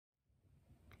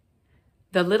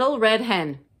The Little Red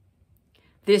Hen.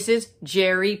 This is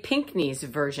Jerry Pinkney's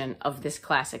version of this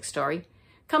classic story.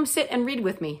 Come sit and read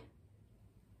with me.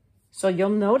 So you'll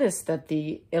notice that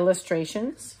the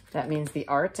illustrations, that means the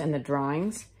art and the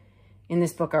drawings, in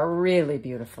this book are really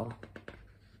beautiful.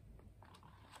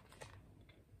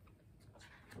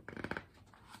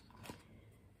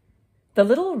 The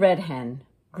little red hen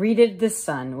greeted the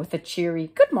sun with a cheery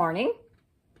 "Good morning."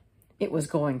 It was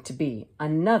going to be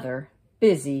another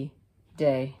busy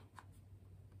day.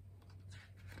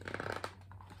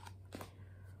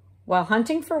 While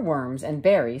hunting for worms and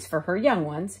berries for her young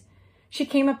ones, she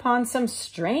came upon some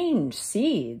strange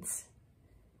seeds.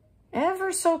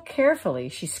 Ever so carefully,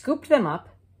 she scooped them up,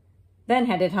 then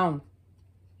headed home.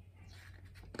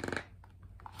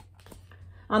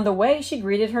 On the way, she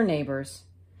greeted her neighbors,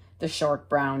 the short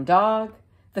brown dog,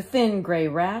 the thin gray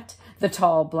rat, the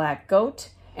tall black goat,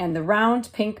 and the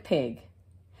round pink pig.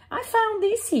 "I found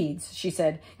these seeds," she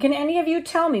said. "Can any of you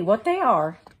tell me what they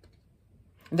are?"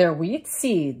 "They're wheat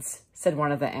seeds," said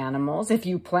one of the animals. "If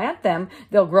you plant them,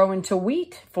 they'll grow into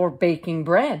wheat for baking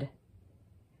bread."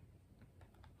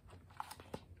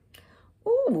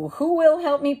 "Ooh, who will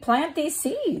help me plant these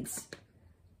seeds?"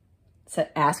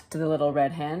 asked the little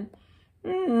red hen.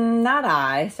 "Not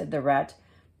I," said the rat.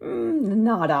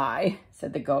 "Not I,"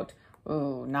 said the goat.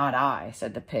 "Ooh, not I,"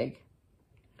 said the pig.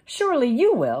 "Surely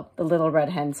you will," the little red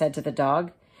hen said to the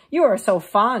dog. "You are so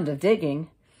fond of digging."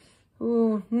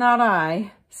 "Ooh, not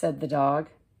I," said the dog.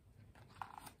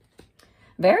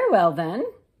 "Very well then,"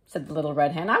 said the little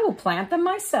red hen. "I will plant them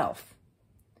myself."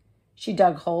 She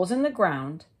dug holes in the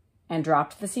ground and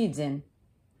dropped the seeds in.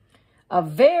 A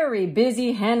very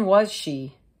busy hen was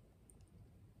she.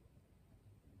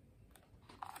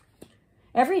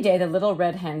 Every day the little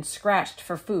red hen scratched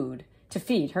for food to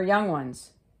feed her young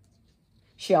ones.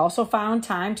 She also found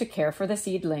time to care for the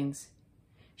seedlings.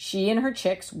 She and her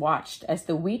chicks watched as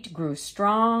the wheat grew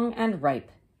strong and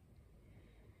ripe.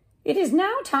 "It is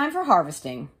now time for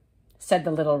harvesting," said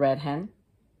the little red hen.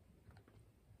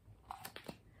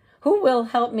 "Who will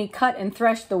help me cut and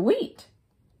thresh the wheat?"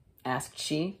 asked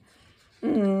she.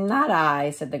 "Not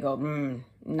I," said the goat.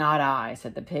 "Not I,"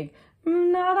 said the pig.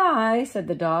 "Not I," said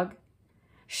the dog.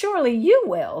 "Surely you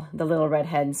will," the little red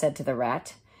hen said to the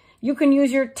rat. "You can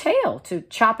use your tail to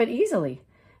chop it easily."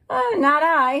 "Not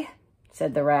I,"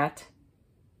 said the rat.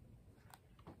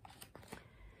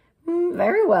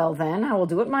 "Very well, then, I will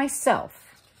do it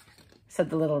myself,"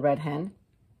 said the little red hen.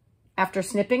 After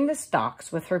snipping the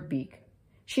stalks with her beak,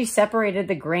 she separated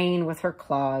the grain with her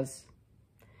claws.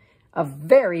 A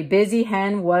very busy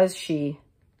hen was she.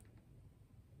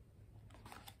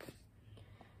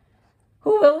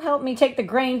 "Who will help me take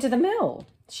the grain to the mill?"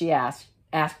 she asked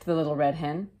the little red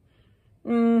hen.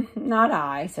 "Not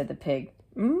I," said the pig.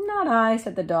 "Not I,"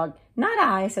 said the dog. "Not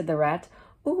I," said the rat.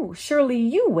 "Ooh, surely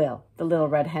you will," the little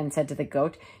red hen said to the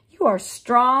goat. "You are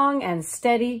strong and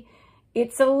steady.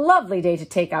 It's a lovely day to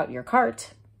take out your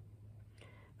cart."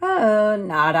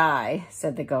 "Not I,"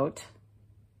 said the goat.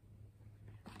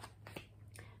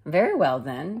 "Very well,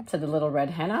 then," said the little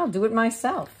red hen. "I'll do it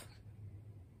myself."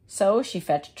 So she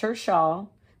fetched her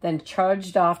shawl, then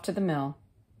trudged off to the mill.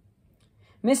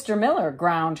 Mr. Miller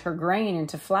ground her grain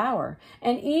into flour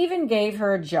and even gave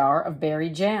her a jar of berry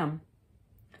jam.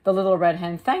 The little red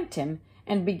hen thanked him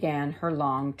and began her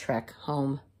long trek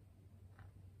home.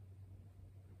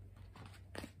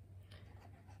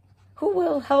 "Who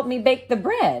will help me bake the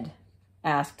bread?"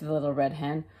 asked the little red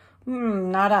hen.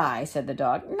 "Not I," said the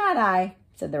dog. "Not I,"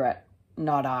 said the rat.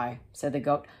 "Not I," said the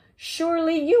goat.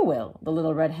 "Surely you will," the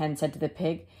little red hen said to the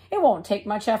pig. "It won't take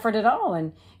much effort at all,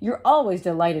 and you're always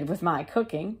delighted with my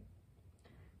cooking."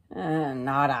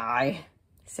 "Not I,"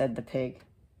 said the pig.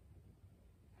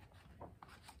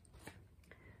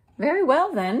 "Very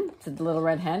well, then," said the little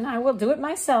red hen. "I will do it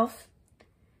myself."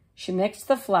 She mixed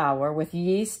the flour with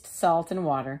yeast, salt, and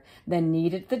water, then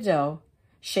kneaded the dough,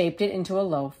 shaped it into a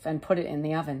loaf, and put it in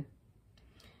the oven.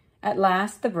 At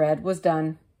last the bread was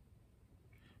done.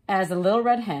 As the little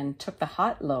red hen took the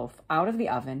hot loaf out of the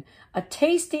oven, a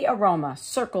tasty aroma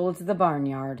circled the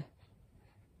barnyard.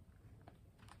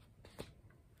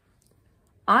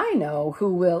 "I know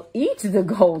who will eat the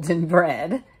golden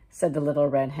bread," said the little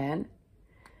red hen.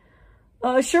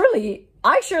 I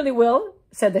surely will,"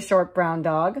 said the short brown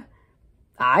dog.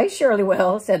 "I surely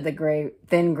will," said the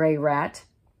thin gray rat.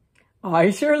 "I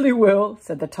surely will,"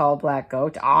 said the tall black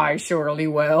goat. "I surely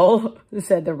will,"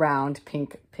 said the round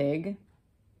pink pig.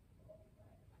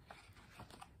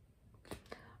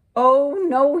 "Oh,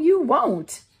 no, you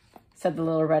won't," said the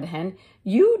little red hen.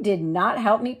 "You did not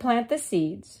help me plant the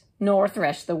seeds, nor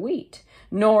thresh the wheat,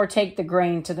 nor take the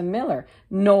grain to the miller,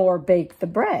 nor bake the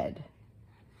bread.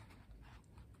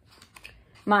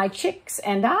 My chicks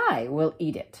and I will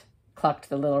eat it, clucked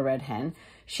the little red hen.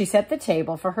 She set the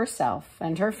table for herself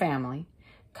and her family,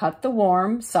 cut the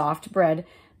warm, soft bread,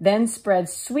 then spread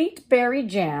sweet berry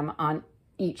jam on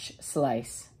each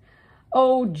slice.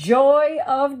 Oh, joy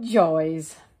of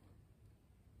joys!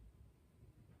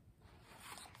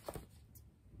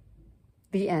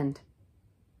 The end.